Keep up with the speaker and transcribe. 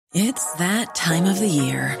It's that time of the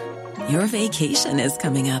year. Your vacation is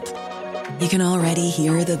coming up. You can already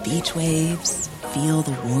hear the beach waves, feel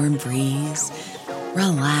the warm breeze,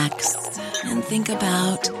 relax, and think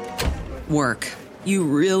about work. You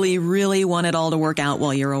really, really want it all to work out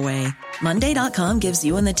while you're away. Monday.com gives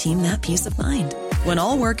you and the team that peace of mind. When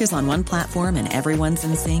all work is on one platform and everyone's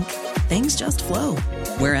in sync, things just flow.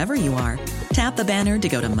 Wherever you are, tap the banner to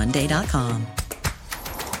go to Monday.com.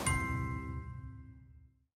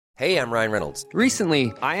 Hey, I'm Ryan Reynolds.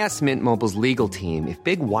 Recently, I asked Mint Mobile's legal team if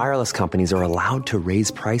big wireless companies are allowed to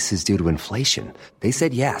raise prices due to inflation. They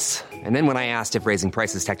said yes. And then when I asked if raising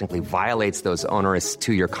prices technically violates those onerous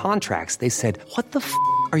two-year contracts, they said, what the f***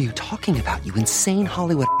 are you talking about, you insane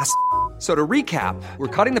Hollywood ass f- So to recap, we're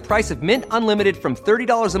cutting the price of Mint Unlimited from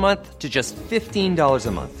 $30 a month to just $15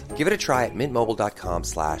 a month. Give it a try at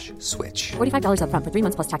mintmobile.com/switch. $45 up front for 3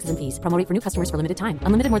 months plus taxes and fees. Promo rate for new customers for limited time.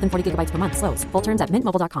 Unlimited more than 40 gigabytes per month. Slows full terms at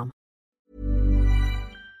mintmobile.com.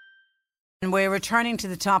 And we're returning to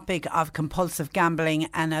the topic of compulsive gambling,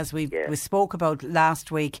 and as we spoke about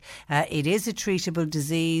last week, it is a treatable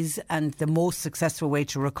disease, and the most successful way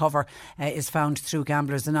to recover is found through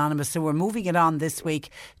Gamblers Anonymous. So we're moving it on this week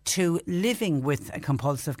to living with a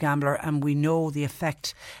compulsive gambler, and we know the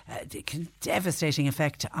effect, devastating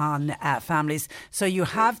effect on families. So you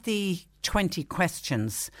have the 20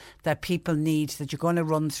 questions that people need that you're going to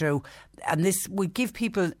run through, and this will give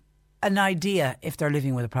people an idea if they're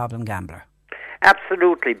living with a problem gambler.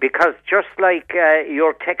 Absolutely, because just like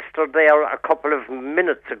your texter there a couple of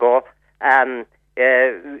minutes ago,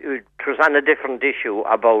 it was on a different issue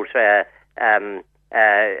about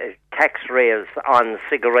tax rails on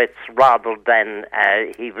cigarettes rather than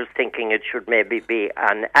he was thinking it should maybe be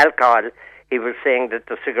on alcohol. He was saying that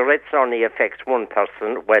the cigarettes only affects one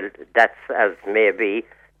person. Well, that's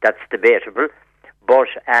debatable, but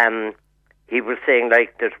he was saying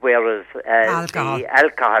like that, whereas the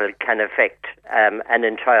alcohol can affect an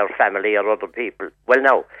entire family or other people. Well,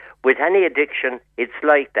 no, with any addiction, it's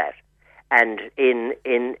like that. And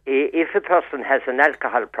if a person has an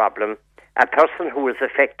alcohol problem, a person who is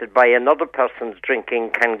affected by another person's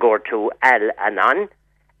drinking can go to Al-Anon,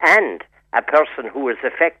 and a person who is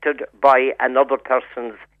affected by another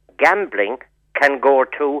person's gambling can go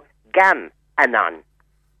to Gam-Anon.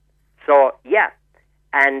 So, yeah.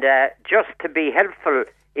 And just to be helpful,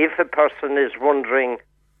 if a person is wondering,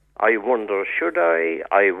 I wonder, should I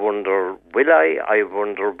wonder, will I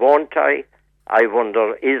wonder, won't I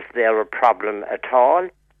wonder, is there a problem at all?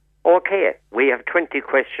 Okay, we have 20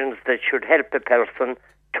 questions that should help a person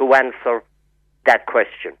to answer that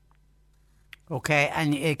question. Okay,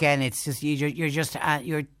 and again, it's just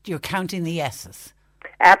you're counting the yeses.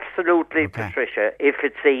 Absolutely, okay. Patricia. If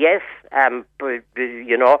it's a yes,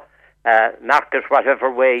 mark it whatever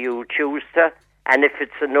way you choose to, and if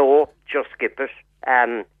it's a no, just skip it.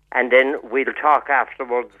 And then we'll talk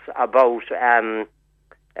afterwards about,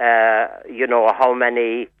 how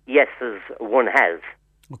many yeses one has.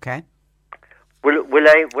 Okay. Will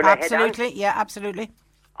I absolutely, head on? Yeah, absolutely.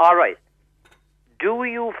 All right. Do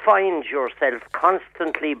you find yourself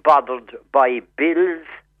constantly bothered by bills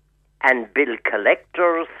and bill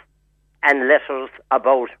collectors and letters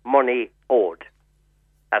about money owed?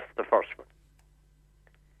 That's the first one.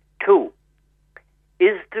 2,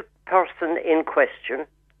 is the person in question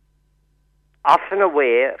often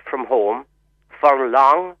away from home for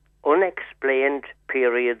long, unexplained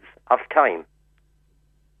periods of time?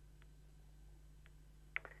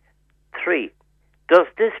 3, does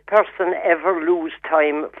this person ever lose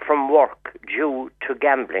time from work due to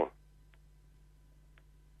gambling?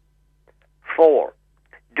 4,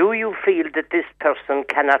 do you feel that this person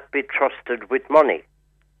cannot be trusted with money?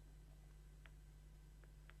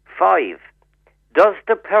 5, does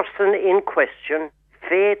the person in question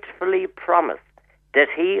faithfully promise that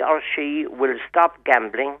he or she will stop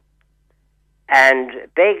gambling and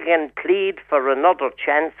beg and plead for another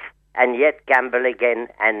chance and yet gamble again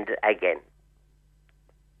and again?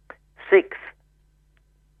 6,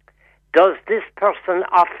 does this person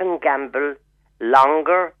often gamble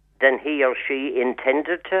longer than he or she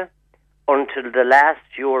intended to until the last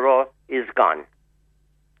euro is gone?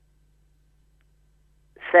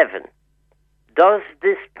 7, does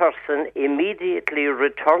this person immediately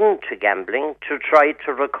return to gambling to try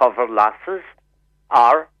to recover losses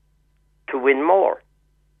or to win more?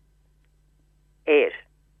 8,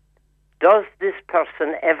 does this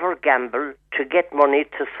person ever gamble to get money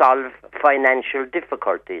to solve financial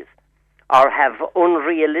difficulties or have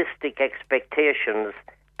unrealistic expectations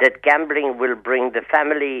that gambling will bring the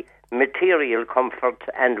family material comfort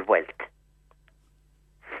and wealth?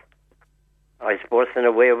 I suppose in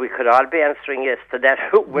a way we could all be answering yes to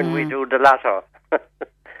that when we do the lotto.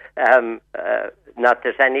 Not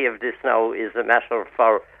that any of this now is a matter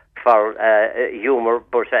for humour,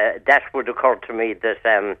 but that would occur to me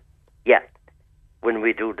that, when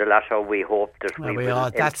we do the lotto, we hope that we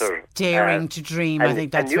will that's enter, daring to dream. I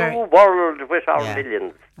think that's a new world with our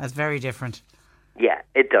millions. That's very different. Yeah,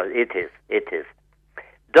 it does. It is.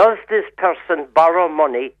 Does this person borrow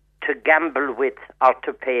money to gamble with or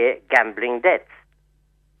to pay gambling debts?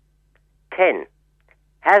 10.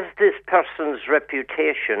 Has this person's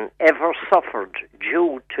reputation ever suffered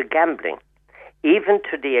due to gambling, even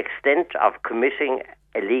to the extent of committing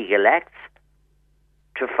illegal acts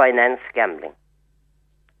to finance gambling?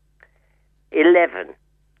 11.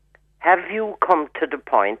 Have you come to the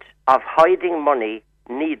point of hiding money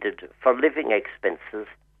needed for living expenses,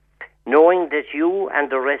 knowing that you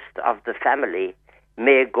and the rest of the family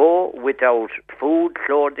may go without food,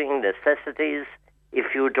 clothing, necessities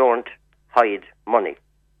if you don't hide money?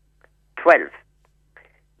 12.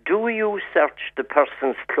 Do you search the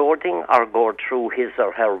person's clothing or go through his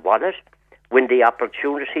or her wallet when the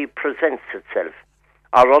opportunity presents itself,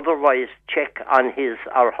 or otherwise check on his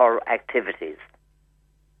or her activities?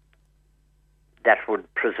 That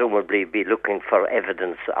would presumably be looking for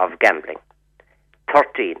evidence of gambling.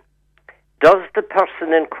 13. Does the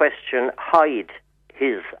person in question hide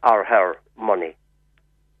his or her money?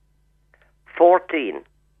 14.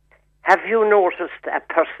 Have you noticed a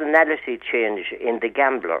personality change in the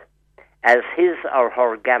gambler as his or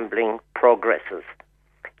her gambling progresses?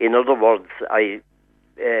 In other words,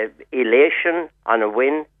 elation on a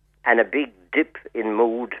win and a big dip in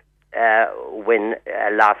mood when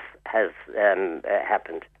a loss has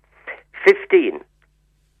happened. 15.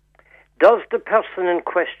 Does the person in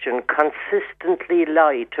question consistently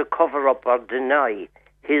lie to cover up or deny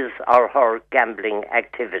his or her gambling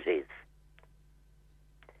activities?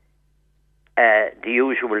 The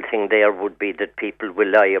usual thing there would be that people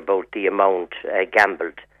will lie about the amount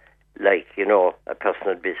gambled. Like, a person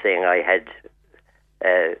would be saying, I had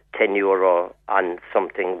 €10 on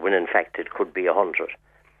something when in fact it could be 100.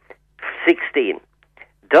 16.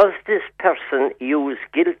 Does this person use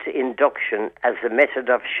guilt induction as a method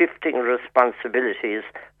of shifting responsibilities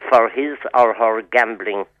for his or her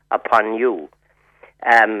gambling upon you?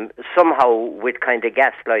 Somehow, with kind of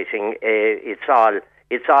gaslighting, it's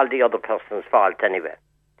all the other person's fault anyway.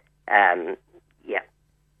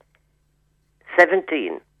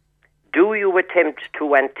 17. Do you attempt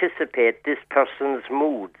to anticipate this person's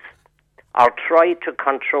moods or try to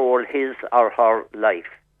control his or her life?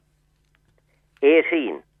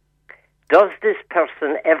 18. Does this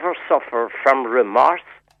person ever suffer from remorse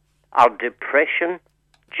or depression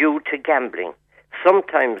due to gambling,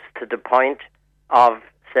 sometimes to the point of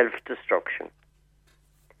self-destruction?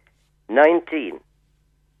 19.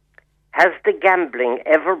 Has the gambling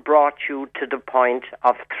ever brought you to the point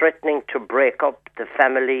of threatening to break up the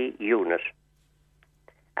family unit?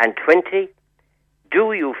 And 20.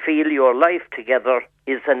 Do you feel your life together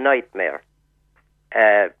is a nightmare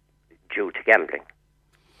due to gambling?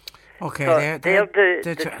 Okay, so they're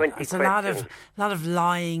the 20 it's questions. a lot of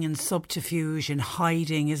lying and subterfuge and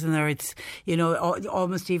hiding, isn't there? It's,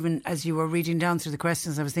 almost even as you were reading down through the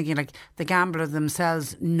questions, I was thinking like the gambler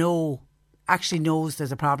themselves actually knows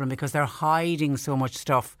there's a problem because they're hiding so much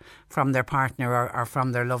stuff from their partner or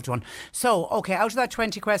from their loved one. So, okay, out of that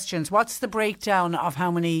 20 questions, what's the breakdown of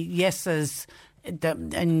how many yeses,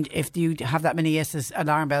 and if you have that many yeses,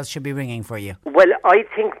 alarm bells should be ringing for you? Well, I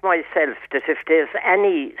think myself that if there's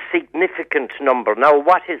any significant number, now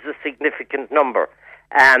what is a significant number?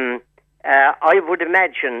 I would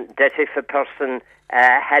imagine that if a person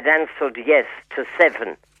had answered yes to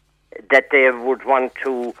 7, that they would want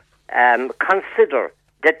to consider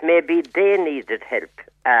that maybe they needed help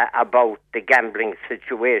about the gambling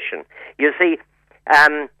situation. You see,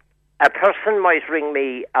 a person might ring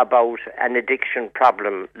me about an addiction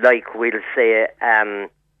problem, like we'll say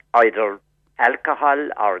either alcohol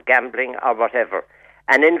or gambling or whatever.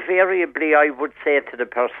 And invariably I would say to the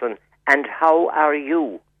person, and how are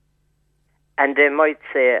you? And they might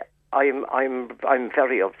say, I'm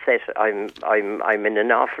very upset. I'm in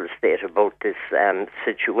an awful state about this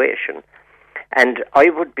situation, and I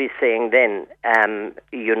would be saying then,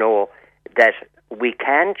 that we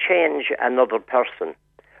can change another person,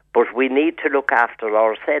 but we need to look after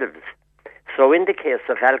ourselves. So, in the case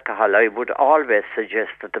of alcohol, I would always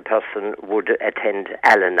suggest that the person would attend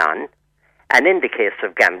Al-Anon, and in the case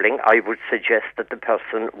of gambling, I would suggest that the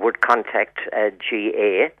person would contact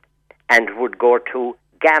GA and would go to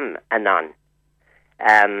Gam-Anon.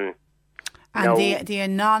 And the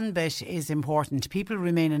anon bit is important. People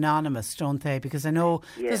remain anonymous, don't they? Because I know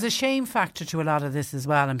there's a shame factor to a lot of this as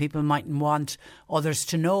well, and people mightn't want others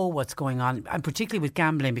to know what's going on, and particularly with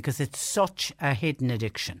gambling, because it's such a hidden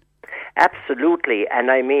addiction. Absolutely.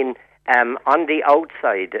 And I mean, on the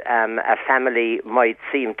outside, a family might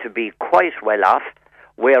seem to be quite well off,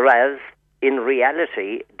 whereas in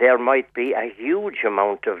reality there might be a huge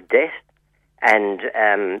amount of debt and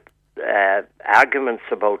arguments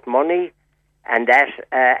about money, and that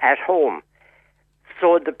at home.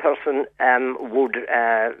 So the person would,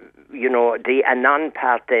 the anon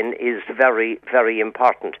part then is very, very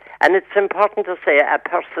important. And it's important to say a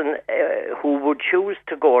person who would choose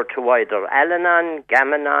to go to either Al-Anon,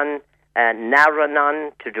 Gam-Anon,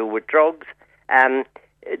 Nar-Anon to do with drugs,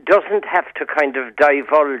 doesn't have to kind of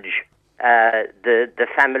divulge the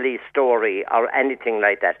family story or anything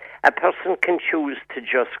like that. A person can choose to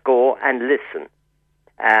just go and listen.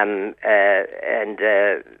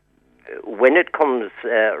 When it comes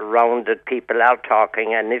round that people are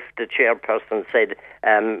talking, and if the chairperson said,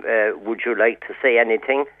 would you like to say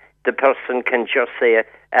anything, the person can just say,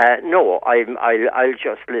 no, I'll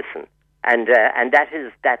just listen. And that's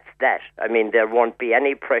that. I mean, there won't be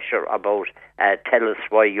any pressure about tell us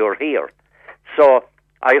why you're here. So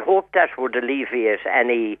I hope that would alleviate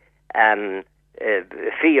any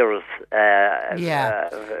fears.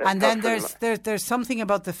 And then there's something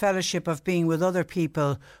about the fellowship of being with other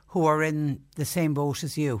people who are in the same boat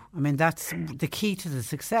as you. I mean, that's the key to the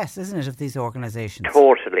success, isn't it, of these organisations?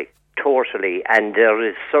 Totally. And there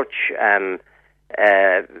is such a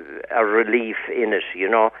relief in it, you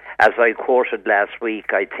know. As I quoted last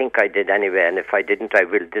week, I think I did anyway, and if I didn't, I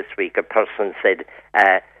will this week. A person said,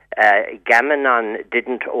 Gam-Anon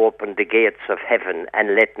didn't open the gates of heaven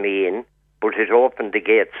and let me in, but it opened the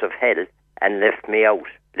gates of hell and let me out.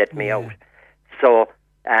 So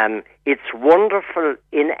it's wonderful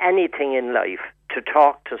in anything in life to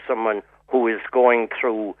talk to someone who is going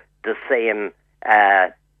through the same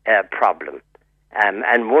problem.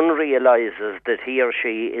 And one realises that he or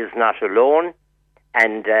she is not alone,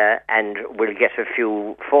 and will get a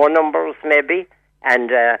few phone numbers maybe,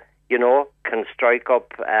 and can strike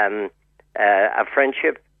up a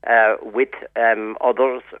friendship with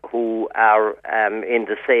others who are in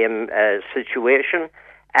the same situation,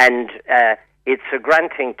 and it's a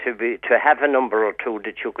grand thing to have a number or two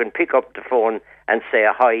that you can pick up the phone and say,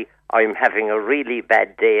 hi, I'm having a really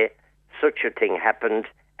bad day, such a thing happened,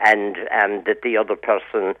 and that the other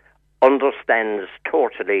person understands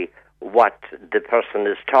totally what the person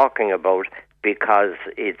is talking about, because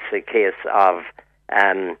it's a case of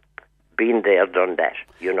been there, done that,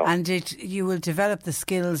 you know. And you will develop the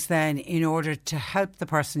skills then in order to help the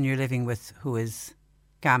person you're living with who is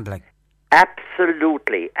gambling.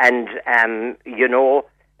 Absolutely. And,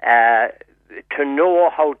 to know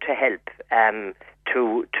how to help,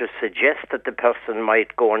 to suggest that the person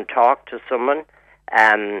might go and talk to someone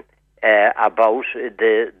about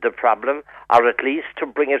the problem, or at least to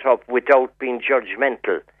bring it up without being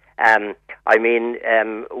judgmental.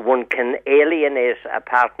 One can alienate a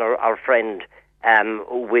partner or friend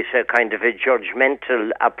with a kind of a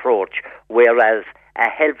judgmental approach, whereas a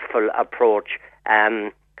helpful approach,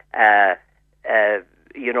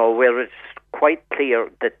 where it's quite clear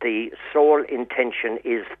that the sole intention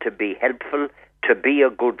is to be helpful, to be a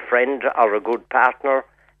good friend or a good partner,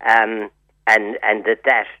 and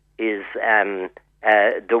that is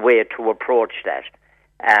the way to approach that.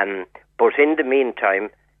 But in the meantime,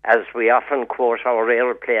 as we often quote our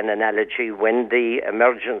aeroplane analogy, when the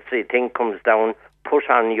emergency thing comes down, put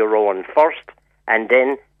on your own first, and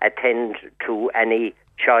then attend to any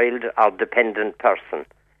child or dependent person.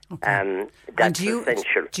 Okay. That's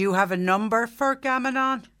essential. Do you have a number for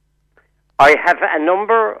Gam-Anon? I have a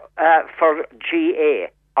number for GA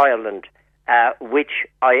Ireland, which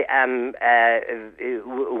I am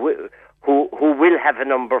who will have a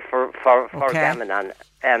number for Gam-Anon.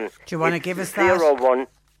 Do you want to give us that?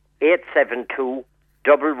 01872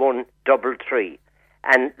 1133.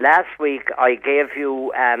 And last week I gave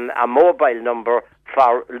you a mobile number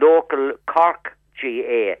for local Cork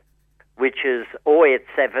GA, which is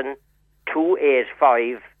 087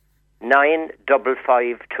 285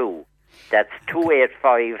 9552. That's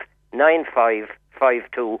 285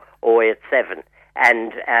 9552 087.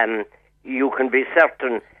 And you can be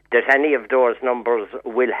certain that any of those numbers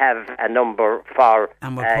will have a number for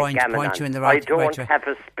Gam-Anon. Point you in the right I don't have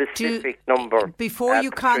a specific number. Before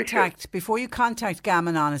you contact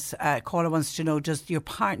Gam-Anon, caller wants to know, does your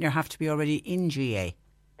partner have to be already in GA?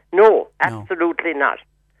 No, absolutely not.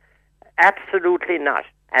 Absolutely not.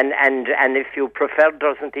 And if you prefer,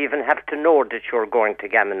 doesn't even have to know that you're going to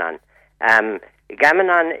Gam-Anon.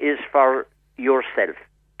 Gam-Anon is for yourself.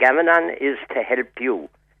 Gam-Anon is to help you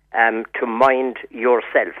to mind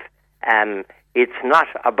yourself. It's not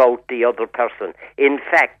about the other person. In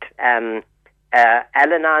fact,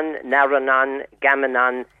 Al-Anon, Nar-Anon,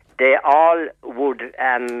 Gam-Anon, they all would...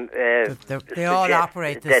 they all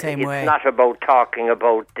operate the same way. It's not about talking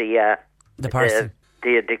about the person.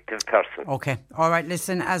 The addictive person. Okay. All right.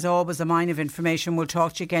 Listen, as always, a mine of information. We'll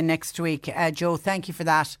talk to you again next week. Joe, thank you for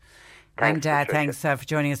that. Thanks, thanks for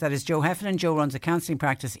joining us. That is Joe Heffernan. Joe runs a counselling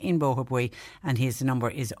practice in Boherbue, and his number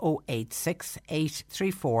is 086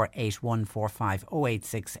 834 8145.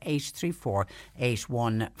 086 834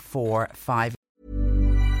 8145.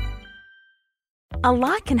 A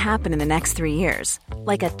lot can happen in the next 3 years.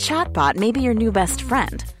 Like a chatbot may be your new best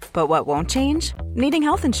friend. But what won't change? Needing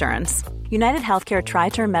health insurance. United Healthcare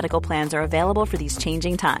Tri-Term Medical Plans are available for these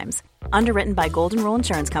changing times. Underwritten by Golden Rule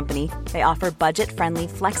Insurance Company, they offer budget-friendly,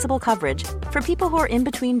 flexible coverage for people who are in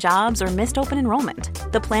between jobs or missed open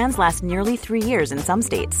enrollment. The plans last nearly 3 years in some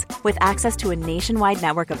states, with access to a nationwide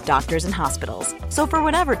network of doctors and hospitals. So for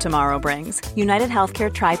whatever tomorrow brings, United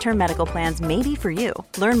Healthcare Tri-Term Medical Plans may be for you.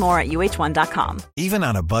 Learn more at uh1.com. Even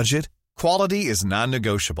on a budget, quality is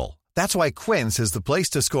non-negotiable. That's why Quince is the place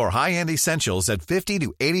to score high-end essentials at 50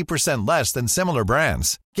 to 80% less than similar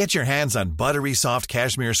brands. Get your hands on buttery soft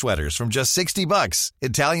cashmere sweaters from just $60,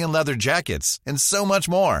 Italian leather jackets, and so much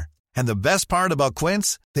more. And the best part about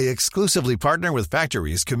Quince, they exclusively partner with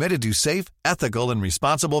factories committed to safe, ethical, and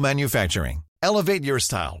responsible manufacturing. Elevate your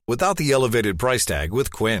style without the elevated price tag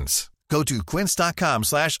with Quince. Go to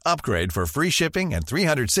quince.com/upgrade for free shipping and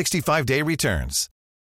 365-day returns.